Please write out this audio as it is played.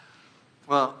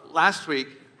Well, last week,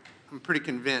 I'm pretty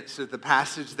convinced that the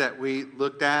passage that we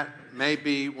looked at may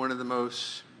be one of the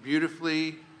most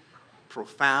beautifully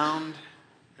profound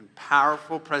and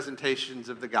powerful presentations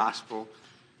of the gospel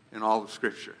in all of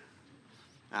Scripture.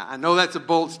 I know that's a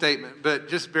bold statement, but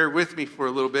just bear with me for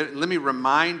a little bit, and let me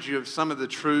remind you of some of the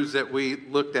truths that we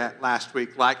looked at last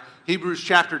week, like Hebrews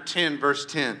chapter 10, verse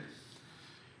 10,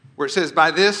 where it says,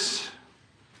 "By this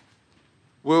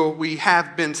will we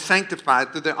have been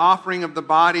sanctified through the offering of the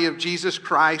body of Jesus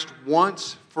Christ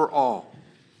once for all."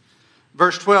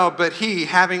 Verse 12, "But he,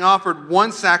 having offered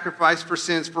one sacrifice for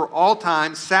sins for all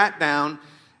time, sat down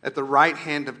at the right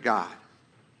hand of God."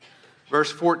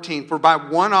 Verse 14, "For by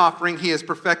one offering he has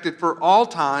perfected for all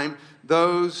time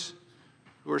those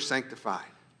who are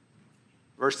sanctified."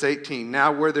 Verse 18,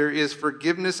 "Now where there is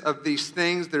forgiveness of these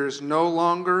things, there is no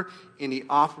longer any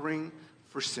offering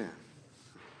for sin."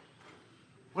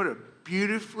 What a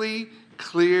beautifully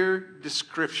clear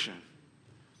description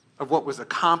of what was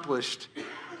accomplished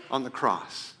on the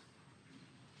cross.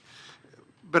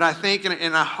 But I think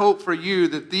and I hope for you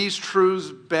that these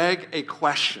truths beg a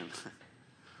question.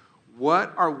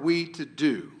 What are we to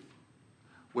do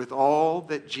with all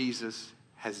that Jesus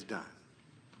has done?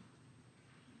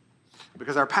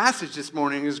 Because our passage this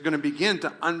morning is going to begin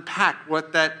to unpack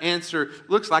what that answer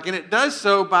looks like. And it does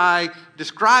so by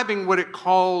describing what it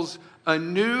calls a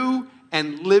new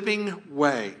and living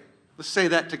way. Let's say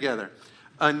that together.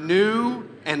 A new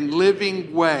and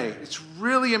living way. It's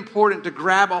really important to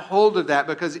grab a hold of that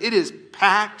because it is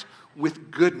packed with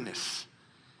goodness.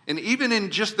 And even in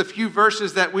just the few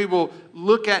verses that we will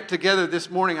look at together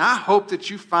this morning, I hope that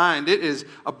you find it is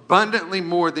abundantly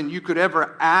more than you could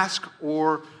ever ask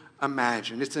or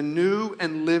imagine. It's a new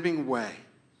and living way.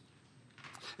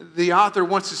 The author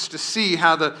wants us to see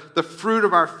how the fruit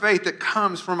of our faith that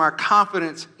comes from our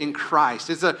confidence in Christ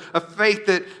is a faith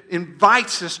that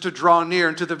invites us to draw near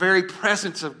into the very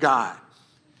presence of God.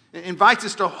 It invites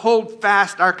us to hold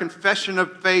fast our confession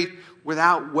of faith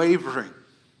without wavering.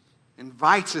 It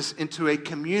invites us into a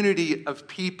community of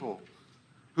people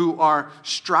who are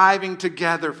striving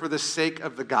together for the sake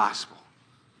of the gospel.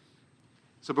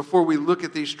 So before we look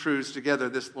at these truths together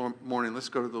this morning, let's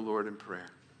go to the Lord in prayer.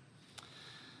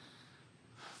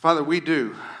 Father,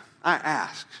 I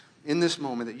ask in this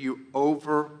moment that you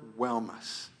overwhelm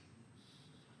us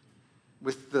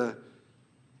with the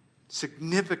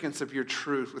significance of your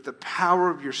truth, with the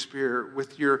power of your Spirit,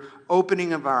 with your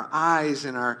opening of our eyes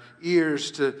and our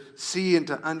ears to see and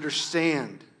to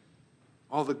understand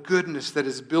all the goodness that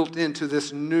is built into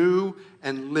this new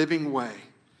and living way,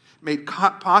 made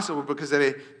possible because of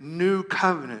a new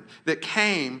covenant that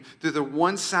came through the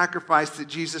one sacrifice that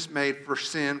Jesus made for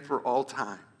sin for all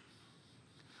time.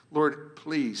 Lord,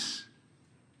 please,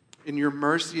 in your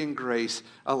mercy and grace,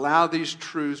 allow these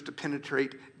truths to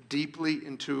penetrate deeply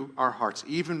into our hearts,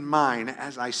 even mine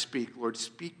as I speak. Lord,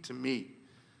 speak to me.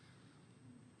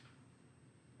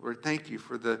 Lord, thank you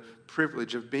for the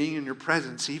privilege of being in your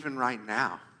presence even right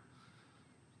now.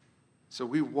 So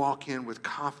we walk in with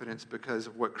confidence because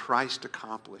of what Christ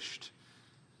accomplished.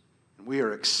 And we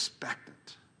are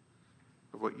expectant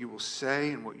of what you will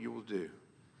say and what you will do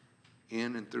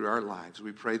in and through our lives.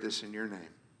 We pray this in your name.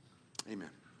 Amen.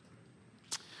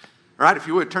 All right, if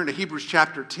you would, turn to Hebrews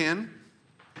chapter 10.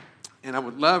 And I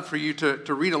would love for you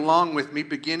to read along with me,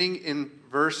 beginning in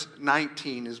verse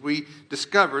 19, as we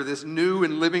discover this new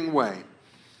and living way.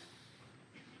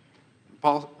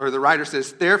 The writer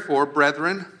says, "Therefore,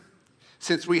 brethren,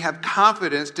 since we have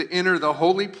confidence to enter the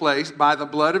holy place by the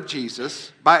blood of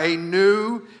Jesus, by a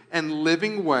new and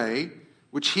living way,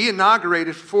 which he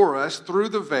inaugurated for us through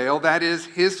the veil, that is,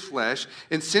 his flesh,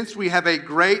 and since we have a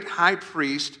great high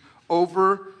priest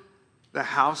over the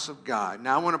house of God."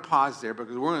 Now I want to pause there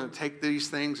because we're going to take these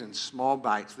things in small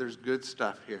bites. There's good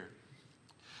stuff here.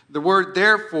 The word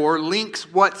 "therefore" links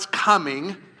what's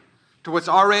coming to what's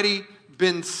already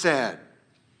been said.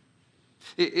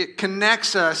 It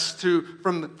connects us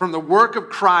from the work of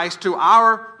Christ to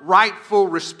our rightful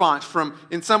response, from,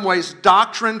 in some ways,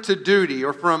 doctrine to duty,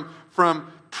 or from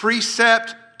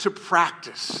precept to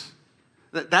practice.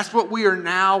 That's what we are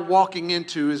now walking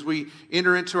into as we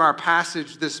enter into our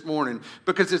passage this morning,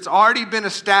 because it's already been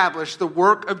established the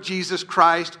work of Jesus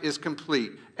Christ is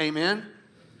complete. Amen?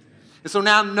 And so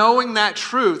now, knowing that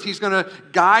truth, he's going to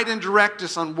guide and direct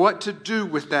us on what to do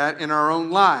with that in our own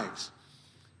lives.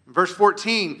 In verse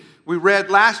 14, we read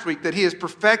last week that he has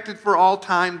perfected for all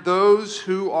time those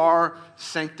who are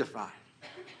sanctified.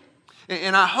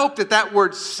 And I hope that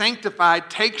word sanctified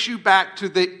takes you back to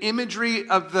the imagery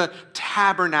of the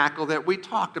tabernacle that we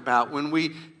talked about when we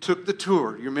took the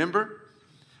tour. You remember?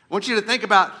 I want you to think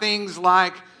about things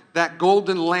like that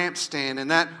golden lampstand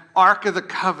and that Ark of the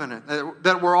Covenant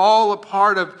that were all a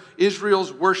part of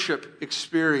Israel's worship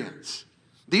experience.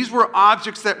 These were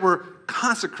objects that were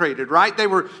consecrated, right? They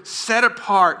were set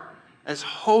apart as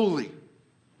holy.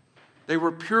 They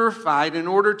were purified in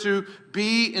order to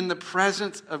be in the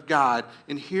presence of God.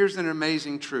 And here's an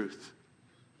amazing truth.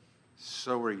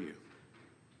 So are you.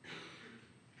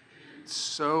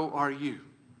 So are you.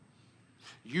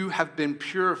 You have been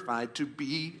purified to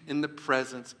be in the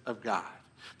presence of God.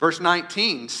 Verse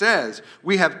 19 says,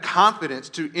 we have confidence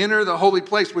to enter the holy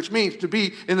place, which means to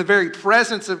be in the very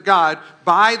presence of God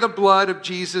by the blood of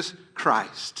Jesus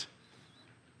Christ.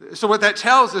 So what that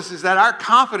tells us is that our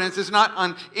confidence is not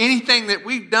on anything that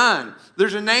we've done.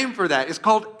 There's a name for that. It's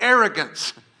called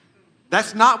arrogance.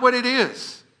 That's not what it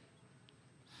is.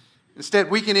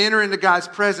 Instead, we can enter into God's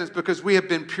presence because we have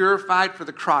been purified for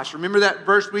the cross. Remember that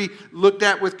verse we looked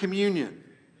at with communion?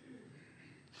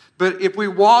 But if we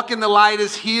walk in the light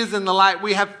as He is in the light,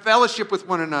 we have fellowship with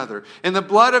one another. And the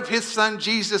blood of His Son,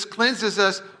 Jesus, cleanses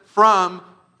us from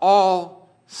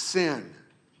all sin.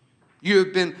 You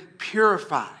have been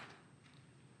purified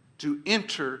to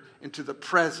enter into the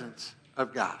presence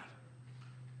of God.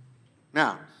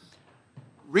 Now,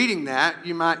 reading that,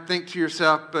 you might think to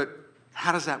yourself, but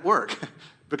how does that work?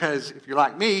 Because if you're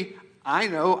like me, I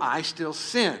know I still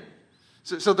sin.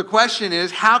 So the question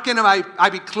is, how can I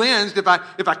be cleansed if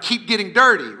I keep getting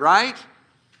dirty, right?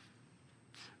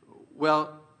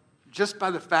 Well, just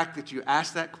by the fact that you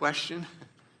ask that question,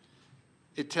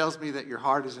 it tells me that your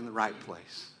heart is in the right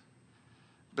place.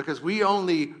 Because we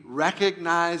only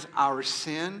recognize our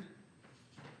sin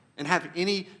and have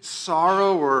any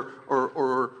sorrow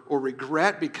or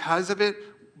regret because of it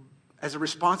as a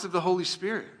response of the Holy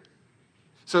Spirit.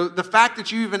 So the fact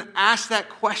that you even asked that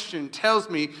question tells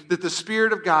me that the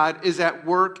Spirit of God is at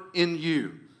work in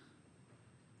you.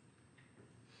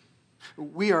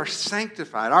 We are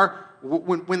sanctified.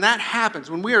 When that happens,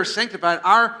 when we are sanctified,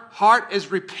 our heart is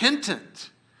repentant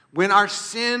when our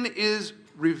sin is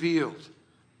revealed.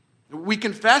 We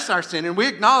confess our sin and we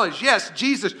acknowledge, yes,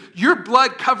 Jesus, your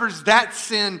blood covers that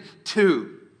sin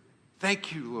too.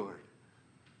 Thank you, Lord.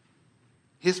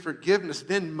 His forgiveness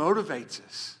then motivates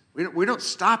us. We don't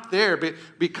stop there, but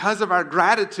because of our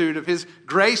gratitude of His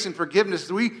grace and forgiveness,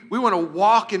 we want to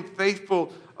walk in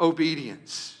faithful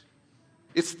obedience.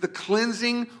 It's the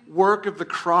cleansing work of the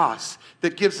cross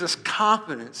that gives us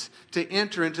confidence to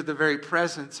enter into the very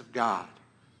presence of God.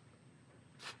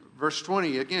 Verse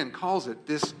 20 again calls it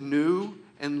this new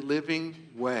and living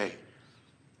way.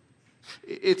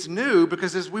 It's new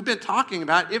because, as we've been talking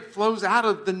about, it flows out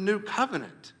of the new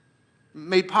covenant,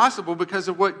 made possible because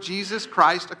of what Jesus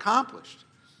Christ accomplished.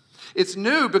 It's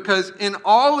new because in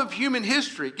all of human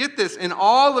history, get this, in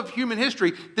all of human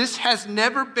history, this has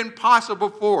never been possible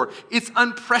before. It's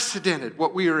unprecedented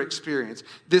what we are experiencing,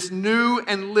 this new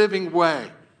and living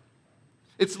way.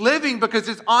 It's living because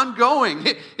it's ongoing.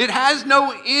 It has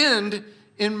no end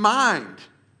in mind.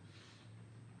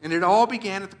 And it all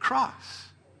began at the cross.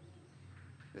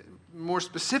 More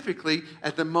specifically,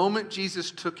 at the moment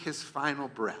Jesus took His final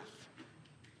breath.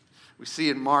 We see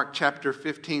in Mark chapter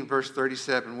 15, verse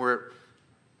 37, where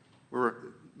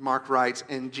Mark writes,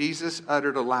 and Jesus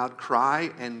uttered a loud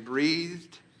cry and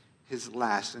breathed His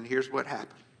last. And here's what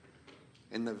happened.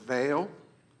 And the veil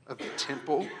of the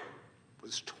temple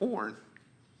was torn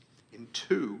in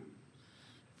two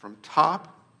from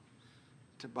top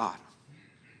to bottom.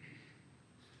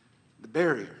 The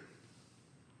barrier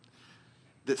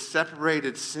that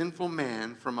separated sinful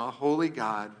man from a holy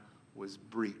God was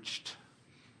breached.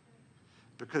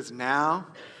 Because now,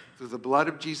 through the blood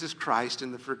of Jesus Christ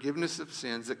and the forgiveness of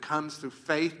sins that comes through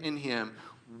faith in Him,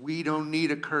 we don't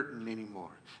need a curtain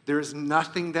anymore. There is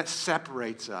nothing that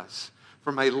separates us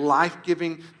from a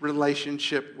life-giving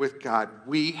relationship with God.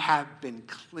 We have been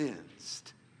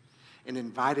cleansed and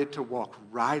invited to walk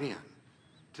right in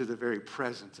to the very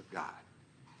presence of God.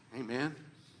 Amen?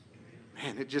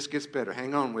 Man, it just gets better.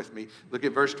 Hang on with me. Look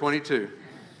at verse 22.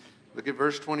 Look at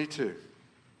verse 22.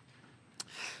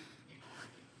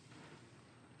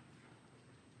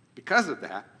 Because of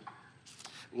that,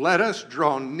 let us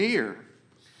draw near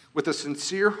with a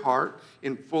sincere heart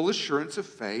in full assurance of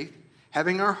faith,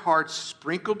 having our hearts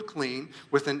sprinkled clean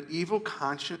with an evil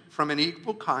conscience, from an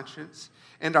evil conscience,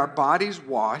 and our bodies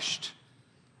washed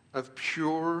of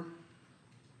pure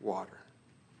water.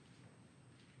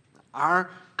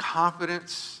 Our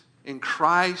confidence in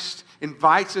Christ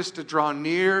invites us to draw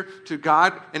near to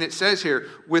God, and it says here,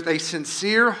 with a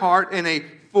sincere heart and a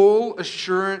full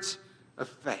assurance of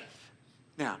faith.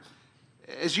 Now,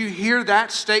 as you hear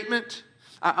that statement,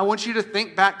 I want you to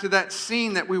think back to that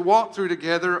scene that we walked through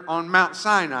together on Mount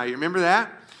Sinai. You remember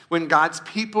that? When God's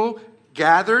people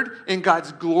gathered and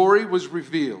God's glory was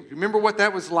revealed. You remember what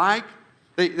that was like?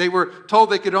 They were told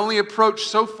they could only approach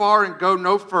so far and go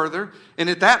no further. And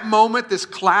at that moment, this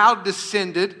cloud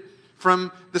descended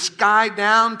from the sky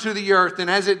down to the earth. And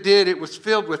as it did, it was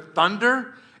filled with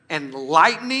thunder and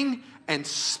lightning and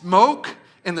smoke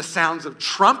and the sounds of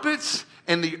trumpets.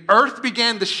 And the earth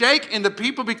began to shake, and the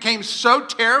people became so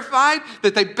terrified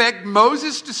that they begged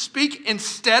Moses to speak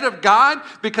instead of God,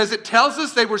 because it tells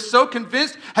us they were so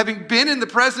convinced, having been in the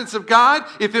presence of God,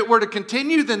 if it were to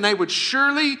continue, then they would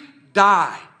surely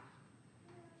die.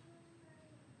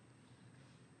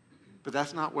 But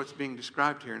that's not what's being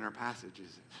described here in our passage,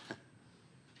 is it?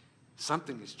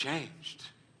 Something has changed.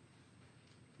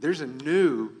 There's a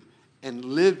new and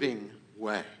living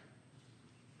way.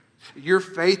 Your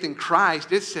faith in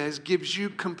Christ, it says, gives you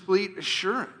complete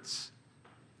assurance.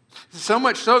 So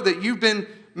much so that you've been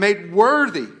made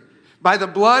worthy by the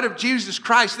blood of Jesus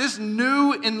Christ. This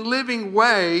new and living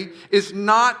way is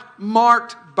not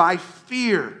marked by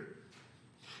fear.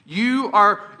 You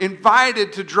are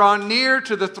invited to draw near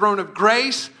to the throne of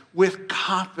grace with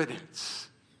confidence.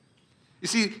 You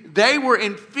see, they were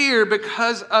in fear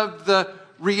because of the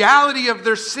reality of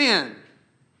their sin.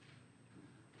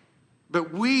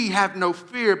 But we have no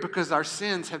fear because our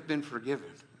sins have been forgiven.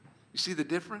 You see the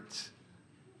difference?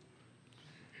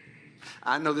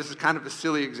 I know this is kind of a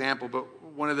silly example, but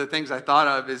one of the things I thought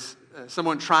of is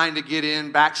someone trying to get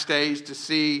in backstage to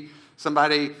see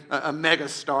somebody, a mega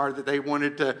star that they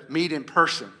wanted to meet in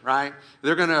person, right?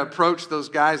 They're going to approach those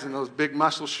guys in those big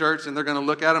muscle shirts, and they're going to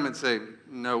look at them and say,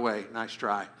 "No way, nice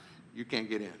try. You can't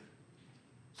get in."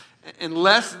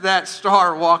 Unless that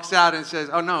star walks out and says,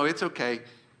 "Oh, no, it's okay.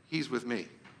 He's with me."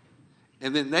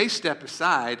 And then they step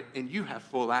aside and you have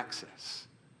full access.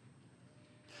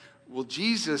 Well,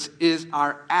 Jesus is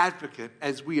our advocate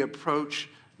as we approach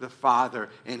the Father.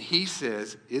 And he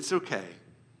says, it's okay.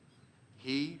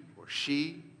 He or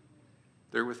she,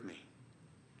 they're with me.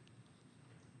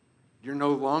 You're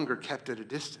no longer kept at a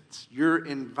distance. You're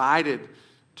invited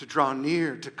to draw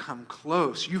near, to come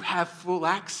close. You have full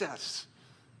access.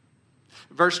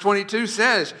 Verse 22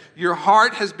 says, your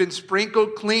heart has been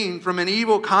sprinkled clean from an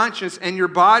evil conscience, and your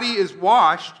body is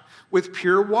washed with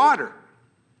pure water.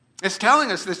 It's telling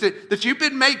us this, that you've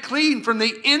been made clean from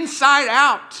the inside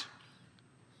out.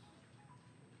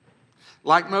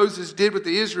 Like Moses did with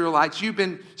the Israelites, you've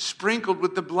been sprinkled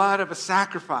with the blood of a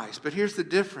sacrifice. But here's the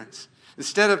difference.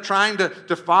 Instead of trying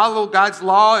to follow God's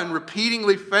law and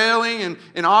repeatedly failing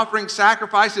and offering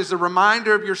sacrifices as a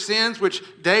reminder of your sins, which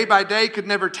day by day could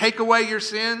never take away your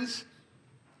sins,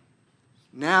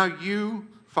 now you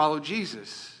follow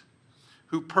Jesus,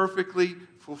 who perfectly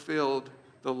fulfilled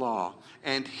the law.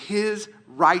 And his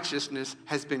righteousness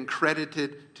has been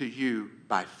credited to you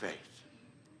by faith.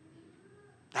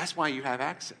 That's why you have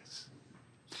access.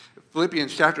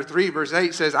 Philippians chapter 3, verse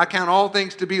 8 says, I count all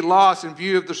things to be lost in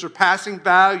view of the surpassing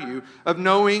value of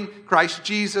knowing Christ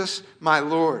Jesus, my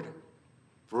Lord,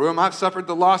 for whom I've suffered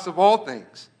the loss of all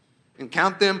things, and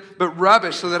count them but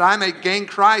rubbish, so that I may gain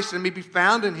Christ and may be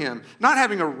found in him, not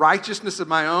having a righteousness of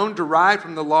my own derived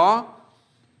from the law,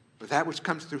 but that which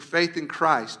comes through faith in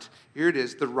Christ. Here it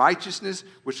is, the righteousness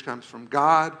which comes from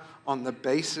God on the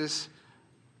basis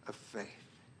of faith.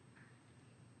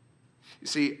 You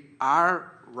see,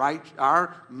 our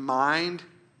mind,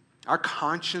 our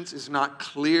conscience is not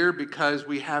clear because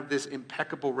we have this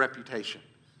impeccable reputation.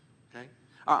 Okay?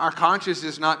 Our conscience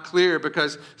is not clear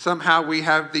because somehow we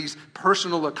have these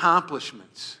personal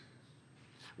accomplishments.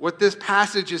 What this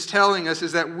passage is telling us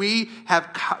is that we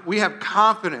have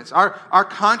confidence. Our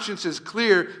conscience is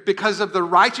clear because of the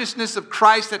righteousness of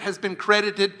Christ that has been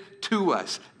credited to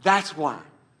us. That's why.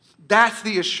 That's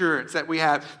the assurance that we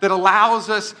have that allows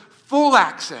us full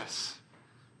access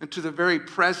into the very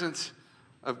presence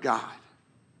of God.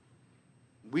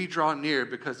 We draw near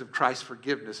because of Christ's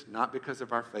forgiveness, not because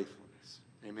of our faithfulness.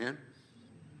 Amen?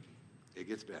 It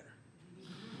gets better.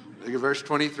 Look at verse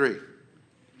 23.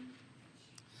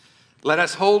 Let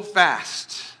us hold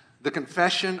fast the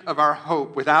confession of our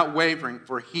hope without wavering,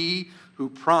 for he who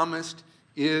promised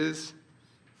is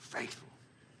faithful.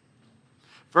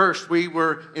 First, we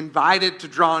were invited to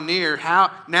draw near.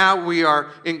 Now we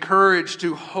are encouraged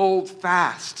to hold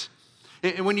fast.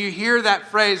 And when you hear that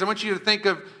phrase, I want you to think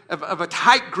of a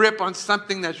tight grip on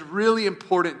something that's really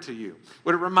important to you.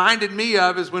 What it reminded me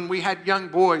of is when we had young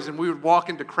boys and we would walk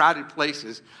into crowded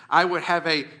places, I would have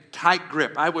a tight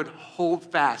grip. I would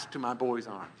hold fast to my boys'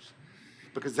 arms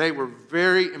because they were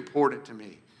very important to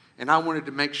me. And I wanted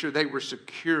to make sure they were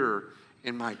secure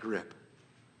in my grip.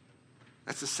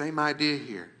 That's the same idea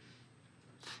here.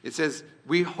 It says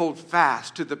we hold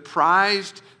fast to the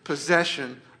prized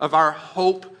possession of our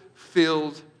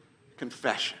hope-filled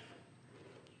confession.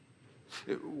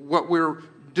 What we're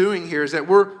doing here is that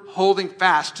we're holding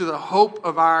fast to the hope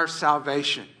of our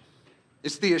salvation.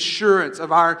 It's the assurance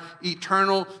of our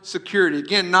eternal security.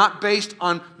 Again, not based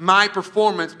on my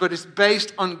performance, but it's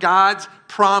based on God's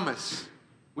promise.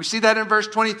 We see that in verse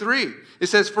 23. It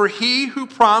says, "For he who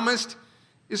promised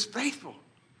is faithful."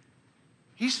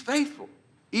 He's faithful,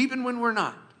 even when we're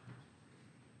not.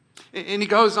 And he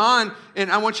goes on,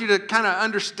 and I want you to kind of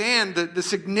understand the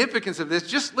significance of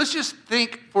this. Let's just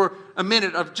think for a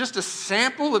minute of just a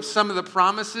sample of some of the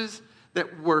promises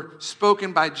that were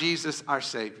spoken by Jesus, our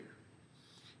Savior.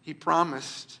 He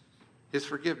promised his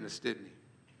forgiveness, didn't he?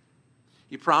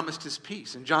 He promised his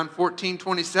peace. In John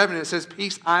 14:27, it says,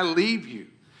 "Peace I leave you.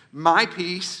 My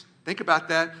peace," think about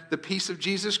that, the peace of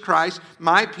Jesus Christ,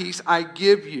 "my peace I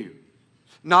give you.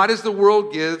 Not as the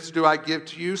world gives do I give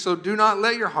to you, so do not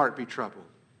let your heart be troubled.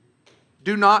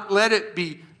 Do not let it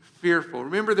be fearful."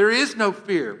 Remember, there is no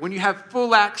fear when you have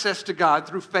full access to God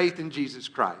through faith in Jesus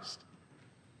Christ.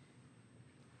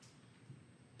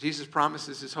 Jesus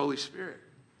promises his Holy Spirit.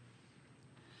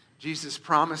 Jesus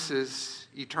promises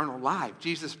eternal life.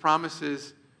 Jesus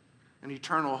promises an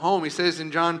eternal home. He says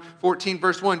in John 14,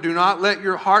 verse 1, "Do not let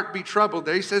your heart be troubled."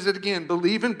 There he says it again.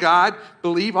 "Believe in God,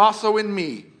 believe also in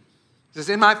me." He says,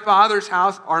 "In my Father's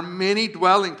house are many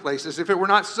dwelling places. If it were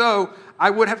not so, I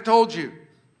would have told you.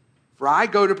 For I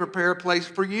go to prepare a place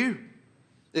for you.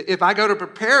 If I go to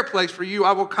prepare a place for you,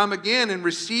 I will come again and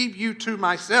receive you to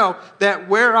myself, that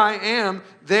where I am,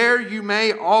 there you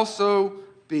may also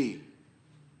be."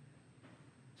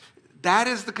 That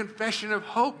is the confession of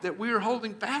hope that we are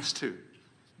holding fast to,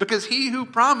 because he who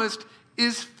promised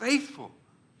is faithful.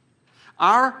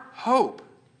 Our hope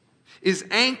is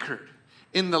anchored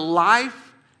in the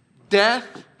life,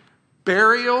 death,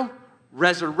 burial,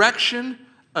 resurrection,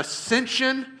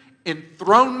 ascension,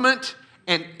 enthronement,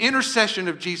 and intercession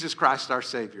of Jesus Christ our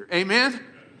Savior. Amen?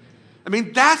 I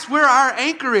mean, that's where our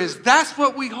anchor is. That's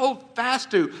what we hold fast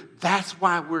to. That's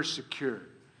why we're secure.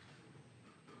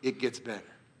 It gets better.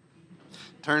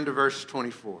 Turn to verse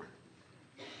 24.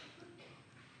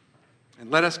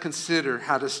 "And let us consider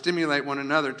how to stimulate one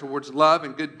another towards love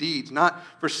and good deeds, not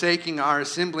forsaking our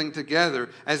assembling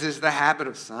together, as is the habit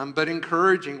of some, but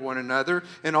encouraging one another,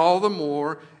 and all the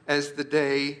more as the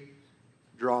day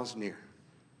draws near."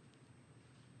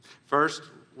 First,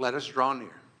 let us draw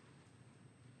near.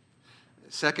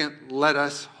 Second, let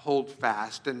us hold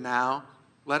fast. And now,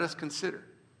 let us consider.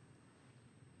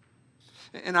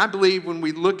 And I believe when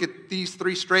we look at these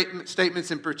three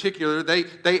statements in particular,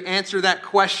 they answer that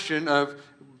question of,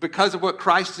 because of what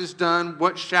Christ has done,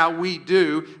 what shall we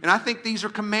do? And I think these are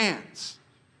commands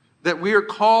that we are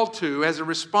called to as a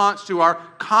response to our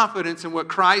confidence in what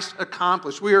Christ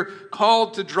accomplished. We are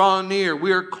called to draw near.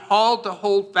 We are called to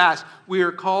hold fast. We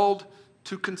are called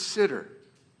to consider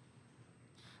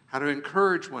how to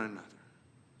encourage one another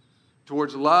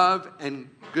towards love and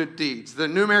good deeds. The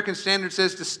New American Standard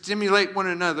says to stimulate one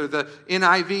another. The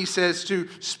NIV says to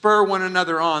spur one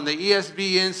another on. The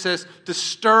ESV says to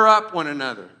stir up one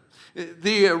another.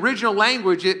 The original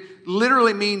language, it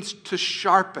literally means to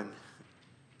sharpen.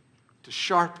 To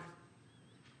sharpen.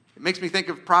 It makes me think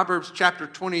of Proverbs chapter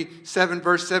 27,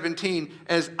 verse 17.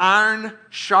 "As iron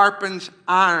sharpens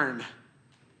iron,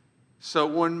 so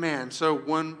one man, so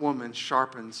one woman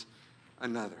sharpens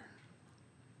another."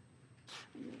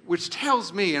 Which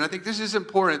tells me, and I think this is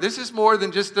important, this is more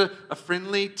than just a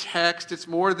friendly text. It's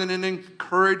more than an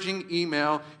encouraging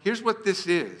email. Here's what this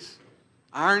is.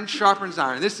 Iron sharpens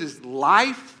iron. This is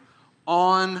life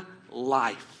on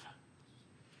life.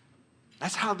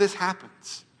 That's how this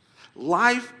happens.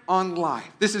 Life on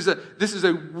life. This is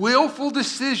a willful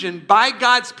decision by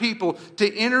God's people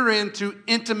to enter into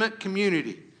intimate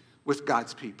community with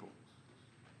God's people.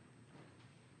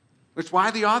 Which is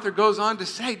why the author goes on to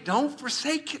say, don't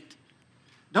forsake it.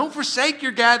 Don't forsake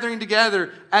your gathering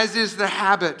together, as is the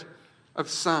habit of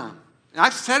some. And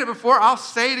I've said it before, I'll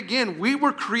say it again. We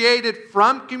were created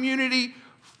from community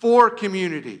for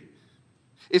community.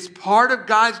 It's part of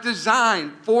God's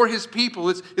design for his people.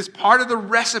 It's part of the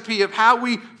recipe of how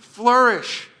we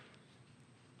flourish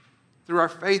through our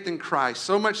faith in Christ.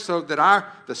 So much so that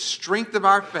the strength of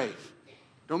our faith,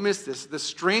 don't miss this, the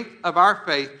strength of our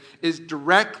faith is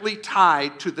directly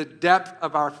tied to the depth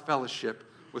of our fellowship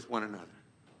with one another.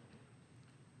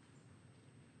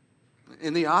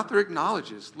 And the author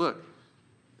acknowledges, look,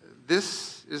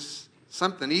 this is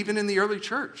something, even in the early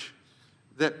church,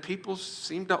 that people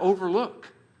seem to overlook.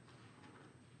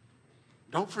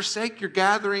 Don't forsake your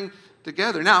gathering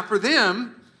together. Now, for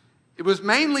them, it was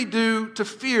mainly due to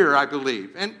fear, I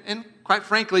believe, and quite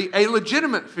frankly, a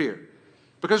legitimate fear.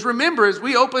 Because remember, as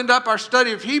we opened up our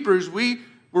study of Hebrews, we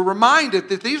were reminded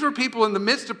that these were people in the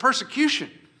midst of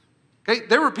persecution. Okay?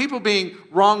 There were people being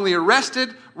wrongly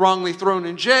arrested, wrongly thrown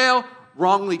in jail,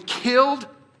 wrongly killed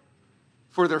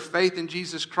for their faith in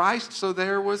Jesus Christ. So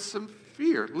there was some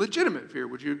fear, legitimate fear.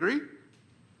 Would you agree?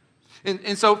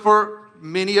 And so for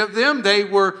many of them, they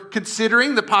were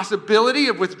considering the possibility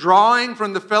of withdrawing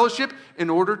from the fellowship in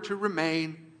order to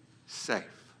remain safe.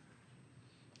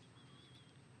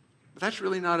 But that's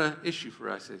really not an issue for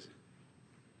us, is it?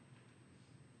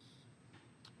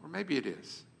 Or maybe it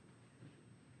is.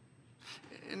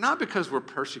 And not because we're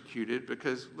persecuted,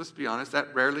 because let's be honest,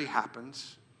 that rarely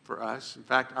happens for us. In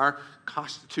fact, our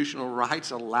constitutional rights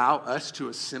allow us to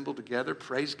assemble together.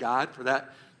 Praise God for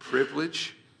that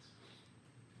privilege.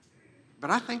 But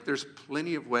I think there's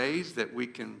plenty of ways that we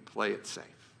can play it safe.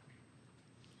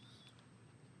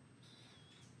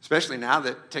 Especially now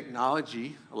that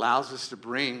technology allows us to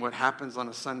bring what happens on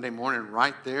a Sunday morning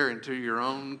right there into your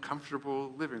own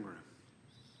comfortable living room.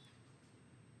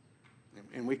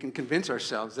 And we can convince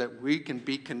ourselves that we can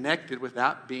be connected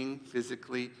without being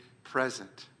physically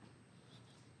present.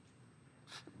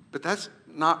 But that's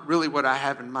not really what I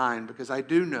have in mind, because I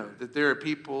do know that there are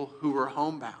people who are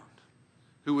homebound,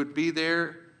 who would be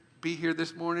here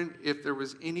this morning if there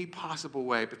was any possible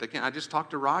way. But again, I just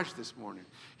talked to Raj this morning.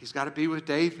 He's got to be with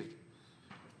David.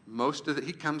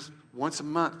 He comes once a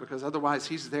month because otherwise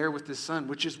he's there with his son,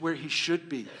 which is where he should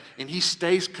be. And he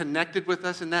stays connected with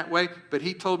us in that way. But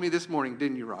he told me this morning,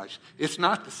 didn't you, Raj? It's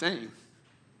not the same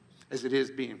as it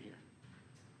is being here.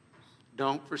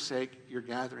 Don't forsake your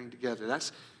gathering together.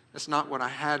 That's not what I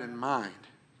had in mind.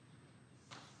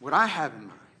 What I have in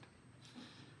mind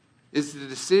is the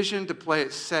decision to play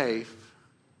it safe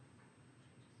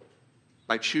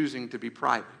by choosing to be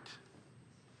private.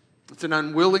 It's an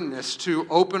unwillingness to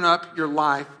open up your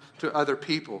life to other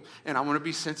people. And I want to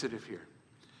be sensitive here,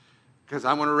 because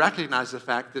I want to recognize the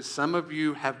fact that some of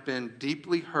you have been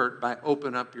deeply hurt by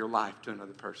opening up your life to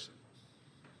another person.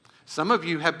 Some of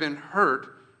you have been hurt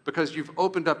because you've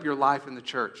opened up your life in the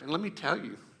church. And let me tell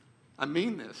you, I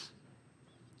mean this.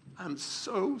 I'm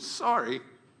so sorry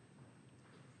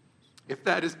if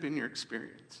that has been your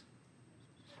experience,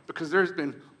 because there's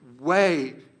been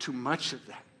way too much of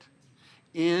that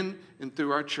in and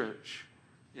through our church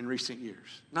in recent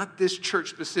years. Not this church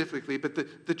specifically, but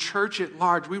the church at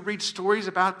large. We read stories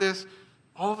about this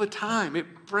all the time.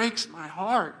 It breaks my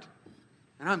heart.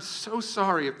 And I'm so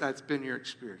sorry if that's been your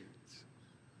experience.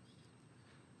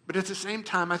 But at the same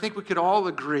time, I think we could all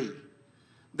agree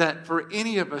that for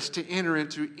any of us to enter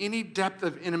into any depth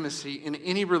of intimacy in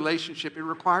any relationship, it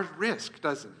requires risk,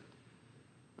 doesn't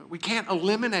it? We can't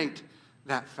eliminate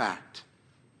that fact.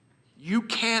 You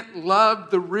can't love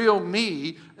the real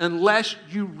me unless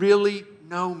you really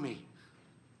know me.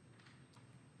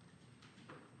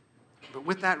 But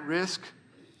with that risk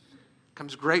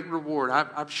comes great reward.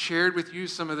 I've shared with you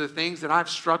some of the things that I've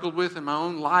struggled with in my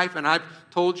own life, and I've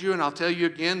told you, and I'll tell you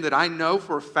again, that I know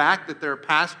for a fact that there are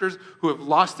pastors who have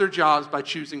lost their jobs by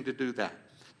choosing to do that,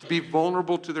 to be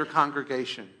vulnerable to their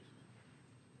congregation.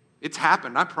 It's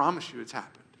happened. I promise you it's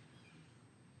happened.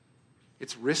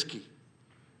 It's risky.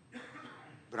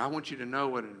 But I want you to know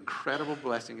what an incredible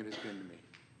blessing it has been to me,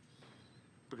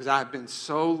 because I've been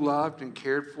so loved and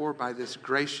cared for by this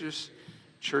gracious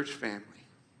church family.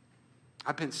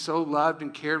 I've been so loved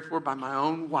and cared for by my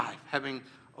own wife, having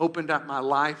opened up my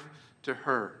life to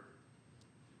her.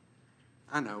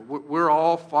 I know, we're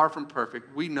all far from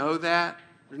perfect. We know that.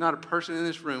 There's not a person in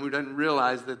this room who doesn't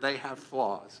realize that they have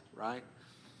flaws, right?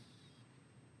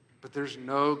 But there's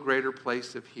no greater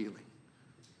place of healing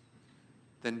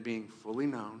than being fully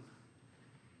known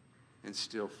and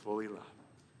still fully loved.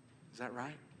 Is that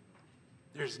right?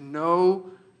 There's no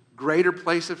greater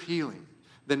place of healing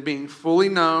than being fully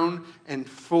known and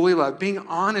fully loved, being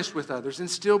honest with others and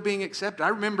still being accepted. I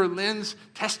remember Lynn's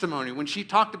testimony when she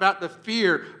talked about the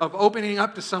fear of opening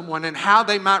up to someone and how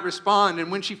they might respond.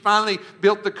 And when she finally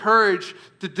built the courage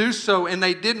to do so and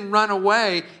they didn't run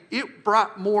away, it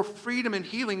brought more freedom and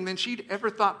healing than she'd ever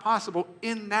thought possible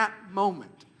in that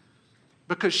moment.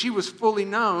 Because she was fully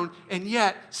known and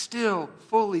yet still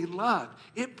fully loved.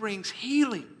 It brings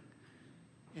healing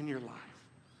in your life.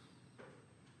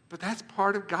 But that's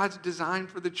part of God's design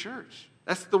for the church.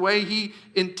 That's the way He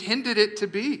intended it to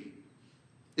be.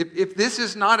 If this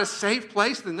is not a safe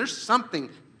place, then there's something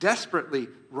desperately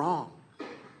wrong.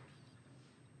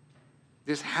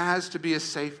 This has to be a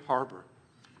safe harbor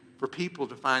for people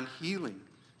to find healing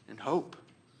and hope.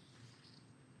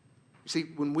 You see,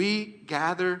 when we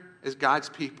gather as God's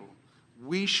people,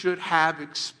 we should have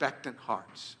expectant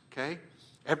hearts, okay?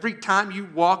 Every time you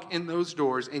walk in those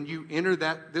doors and you enter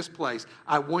this place,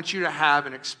 I want you to have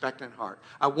an expectant heart.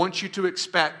 I want you to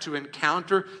expect to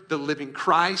encounter the living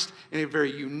Christ in a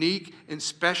very unique and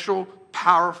special,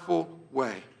 powerful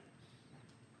way.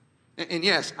 And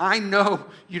yes, I know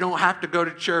you don't have to go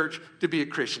to church to be a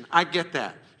Christian. I get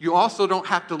that. You also don't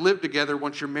have to live together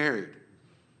once you're married.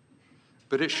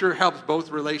 But it sure helps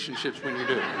both relationships when you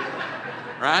do.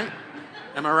 Right?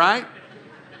 Am I right?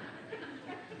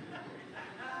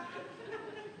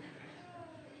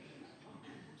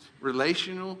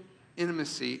 Relational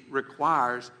intimacy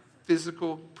requires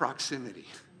physical proximity.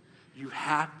 You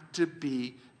have to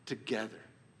be together.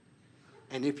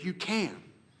 And if you can,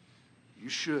 you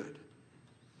should.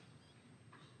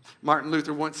 Martin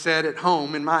Luther once said, "At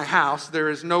home, in my house, there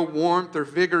is no warmth or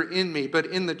vigor in me, but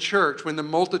in the church, when the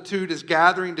multitude is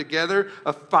gathering together,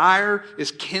 a fire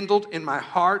is kindled in my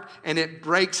heart, and it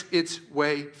breaks its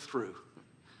way through."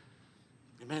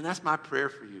 And man, that's my prayer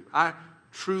for you. I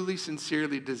truly,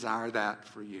 sincerely desire that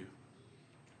for you.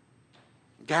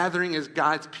 Gathering as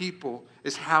God's people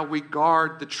is how we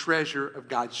guard the treasure of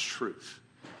God's truth.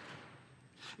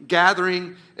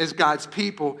 Gathering as God's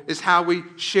people is how we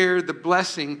share the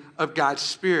blessing of God's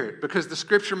Spirit, because the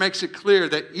Scripture makes it clear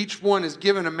that each one is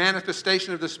given a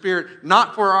manifestation of the Spirit,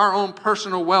 not for our own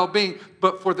personal well-being,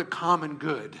 but for the common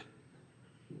good.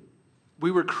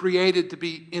 We were created to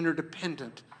be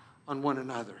interdependent on one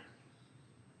another.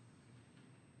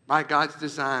 By God's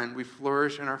design, we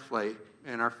flourish in our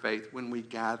faith when we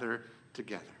gather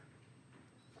together.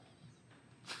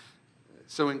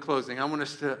 So in closing, I want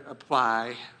us to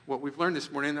apply what we've learned this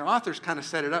morning. The author's kind of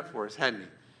set it up for us, hadn't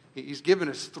he? He's given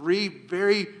us 3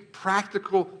 very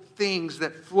practical things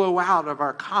that flow out of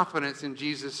our confidence in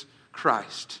Jesus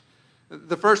Christ.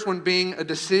 The first one being a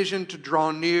decision to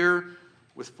draw near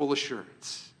with full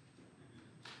assurance.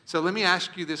 So let me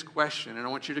ask you this question, and I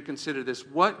want you to consider this.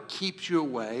 What keeps you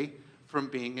away from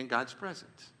being in God's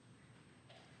presence?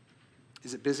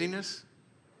 Is it busyness?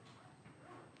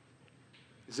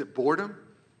 Is it boredom?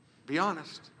 Be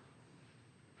honest.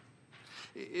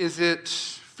 Is it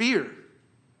fear?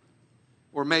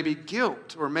 Or maybe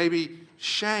guilt? Or maybe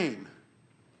shame?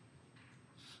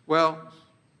 Well,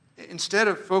 instead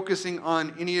of focusing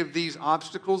on any of these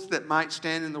obstacles that might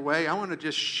stand in the way, I want to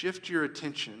just shift your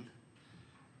attention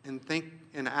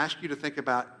and ask you to think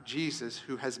about Jesus,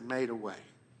 who has made a way.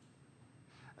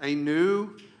 A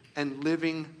new and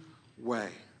living way.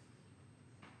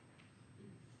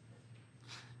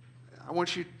 I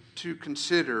want you to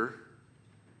consider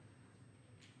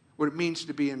what it means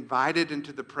to be invited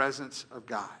into the presence of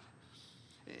God.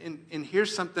 And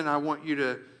here's something I want you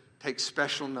to take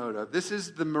special note of. This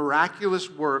is the miraculous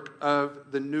work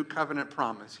of the New Covenant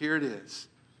promise. Here it is.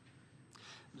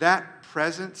 That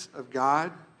presence of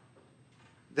God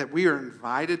that we are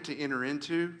invited to enter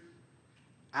into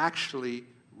actually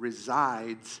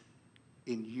resides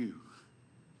in you.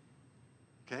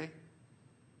 Okay?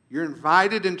 You're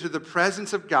invited into the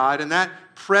presence of God, and that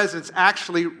presence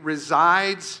actually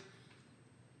resides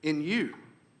in you.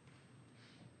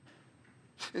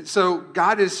 And so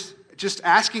God is just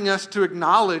asking us to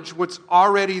acknowledge what's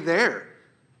already there.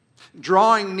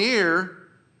 Drawing near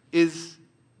is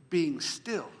being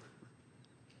still.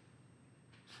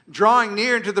 Drawing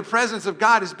near into the presence of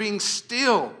God is being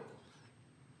still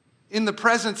in the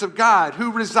presence of God,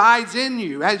 who resides in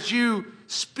you as you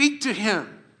speak to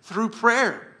Him through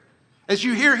prayer, as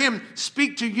you hear Him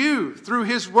speak to you through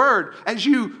His Word, as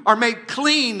you are made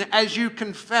clean as you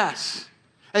confess,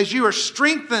 as you are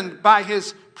strengthened by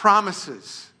His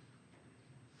promises.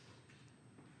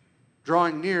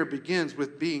 Drawing near begins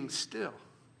with being still,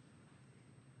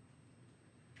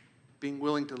 being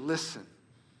willing to listen.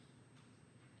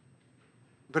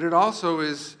 But it also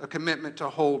is a commitment to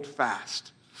hold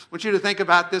fast. I want you to think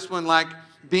about this one like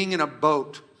being in a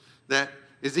boat that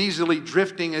is easily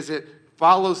drifting as it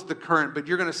follows the current, but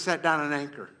you're going to set down an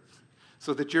anchor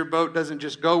so that your boat doesn't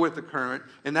just go with the current,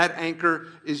 and that anchor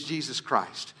is Jesus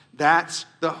Christ. That's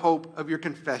the hope of your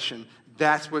confession.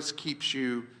 That's what keeps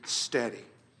you steady.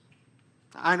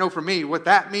 I know for me, what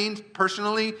that means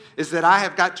personally is that I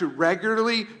have got to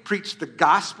regularly preach the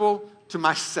gospel to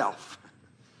myself.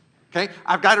 Okay?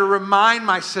 I've got to remind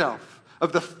myself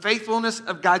of the faithfulness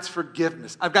of God's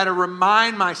forgiveness. I've got to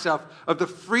remind myself of the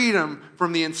freedom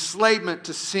from the enslavement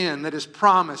to sin that is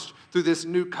promised through this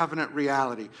new covenant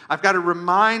reality. I've got to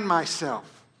remind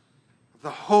myself of the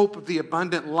hope of the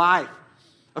abundant life,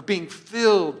 of being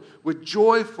filled with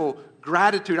joyful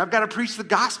gratitude. I've got to preach the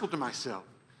gospel to myself.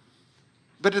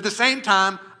 But at the same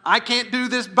time, I can't do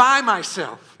this by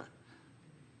myself.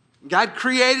 God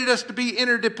created us to be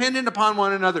interdependent upon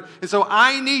one another. And so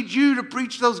I need you to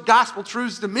preach those gospel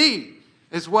truths to me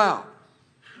as well.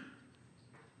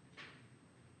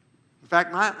 In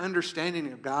fact, my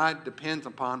understanding of God depends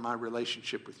upon my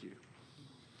relationship with you.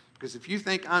 Because if you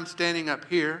think I'm standing up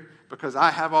here because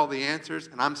I have all the answers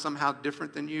and I'm somehow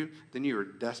different than you, then you are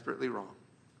desperately wrong.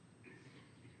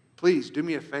 Please do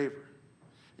me a favor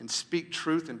and speak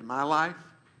truth into my life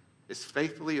as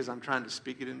faithfully as I'm trying to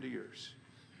speak it into yours,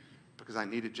 because I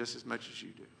need it just as much as you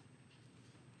do.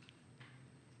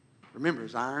 Remember,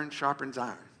 as iron sharpens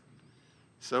iron,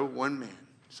 so one man,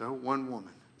 so one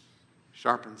woman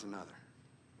sharpens another.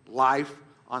 Life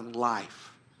on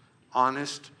life,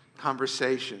 honest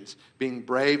conversations, being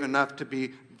brave enough to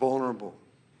be vulnerable,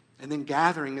 and then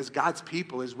gathering as God's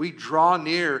people as we draw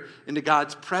near into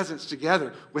God's presence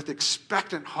together with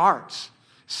expectant hearts,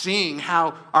 seeing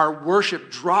how our worship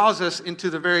draws us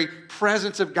into the very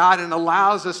presence of God and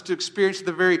allows us to experience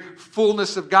the very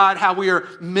fullness of God, how we are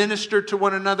ministered to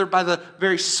one another by the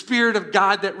very Spirit of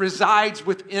God that resides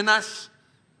within us,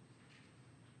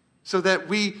 so that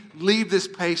we leave this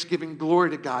place giving glory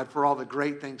to God for all the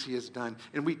great things He has done.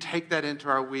 And we take that into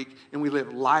our week and we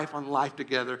live life on life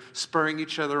together, spurring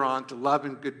each other on to love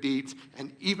and good deeds,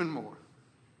 and even more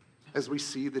as we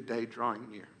see the day drawing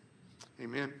near.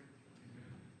 Amen.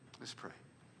 Let's pray.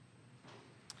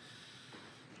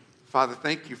 Father,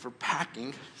 thank you for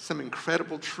packing some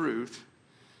incredible truth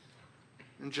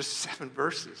in just 7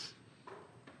 verses.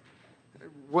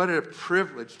 What a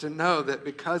privilege to know that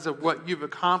because of what you've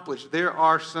accomplished, there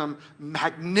are some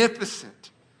magnificent,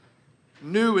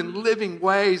 new and living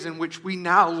ways in which we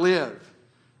now live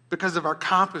because of our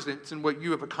confidence in what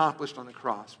you have accomplished on the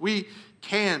cross. We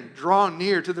can draw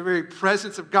near to the very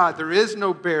presence of God. There is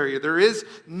no barrier. There is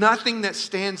nothing that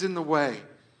stands in the way.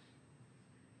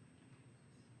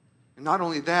 And not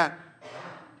only that,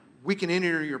 we can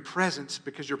enter your presence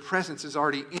because your presence is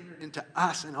already entered into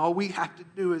us, and all we have to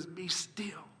do is be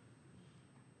still.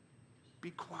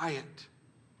 Be quiet.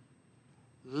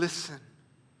 Listen.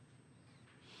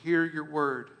 Hear your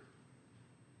word.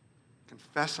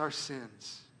 Confess our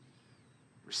sins.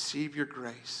 Receive your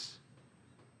grace.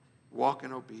 Walk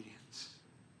in obedience.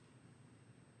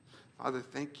 Father,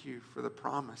 thank you for the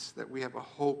promise that we have a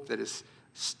hope that is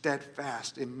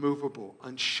steadfast, immovable,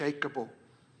 unshakable.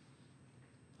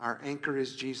 Our anchor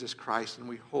is Jesus Christ, and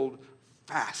we hold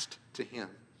fast to Him.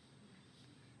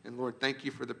 And Lord, thank you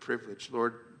for the privilege.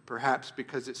 Lord, perhaps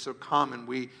because it's so common,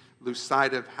 we lose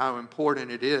sight of how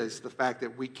important it is, the fact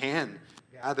that we can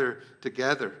gather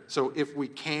together. So if we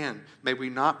can, may we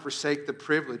not forsake the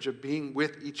privilege of being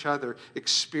with each other,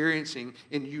 experiencing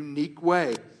in unique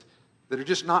ways that are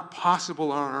just not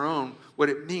possible on our own what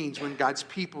it means when God's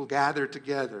people gather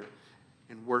together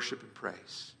in worship and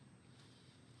praise.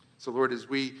 So Lord, as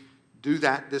we do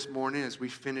that this morning, as we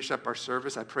finish up our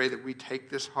service, I pray that we take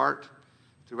this heart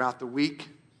throughout the week.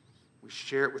 We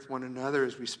share it with one another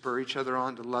as we spur each other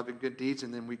on to love and good deeds,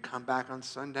 and then we come back on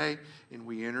Sunday and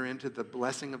we enter into the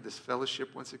blessing of this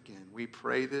fellowship once again. We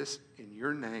pray this in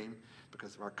your name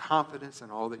because of our confidence in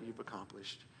all that you've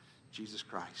accomplished. Jesus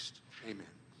Christ. Amen.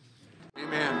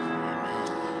 Amen.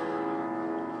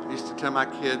 I used to tell my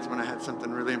kids when I had something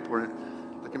really important,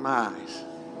 look in my eyes.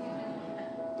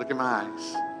 Look in my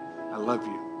eyes. I love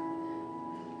you.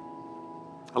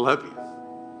 I love you.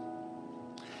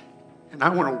 And I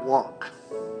want to walk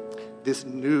this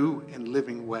new and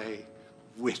living way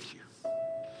with you,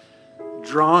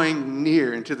 drawing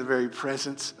near into the very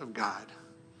presence of God,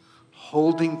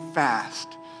 holding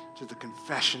fast to the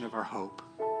confession of our hope,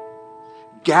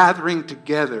 gathering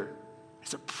together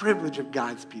as a privilege of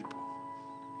God's people,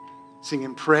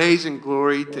 singing praise and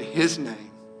glory to His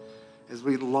name as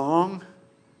we long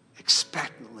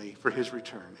expectantly for His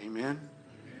return. Amen?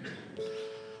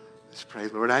 Let's pray.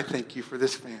 Lord, I thank you for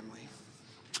this family.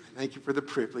 I thank you for the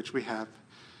privilege we have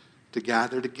to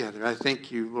gather together. I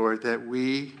thank you, Lord, that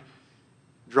we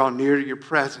draw near to your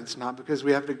presence, not because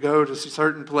we have to go to a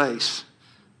certain place,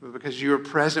 but because you are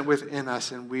present within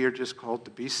us and we are just called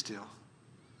to be still,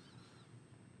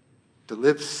 to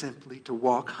live simply, to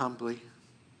walk humbly,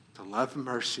 to love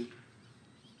mercy,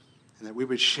 and that we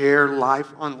would share life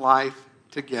on life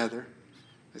together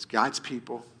as God's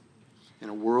people in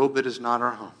a world that is not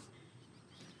our home.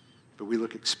 But we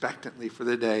look expectantly for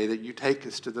the day that you take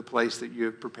us to the place that you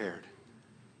have prepared.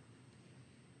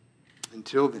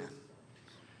 Until then,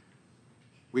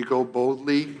 we go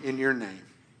boldly in your name,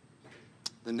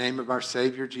 the name of our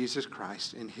Savior, Jesus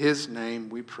Christ. In His name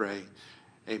we pray.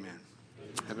 Amen.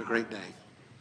 Have a great day.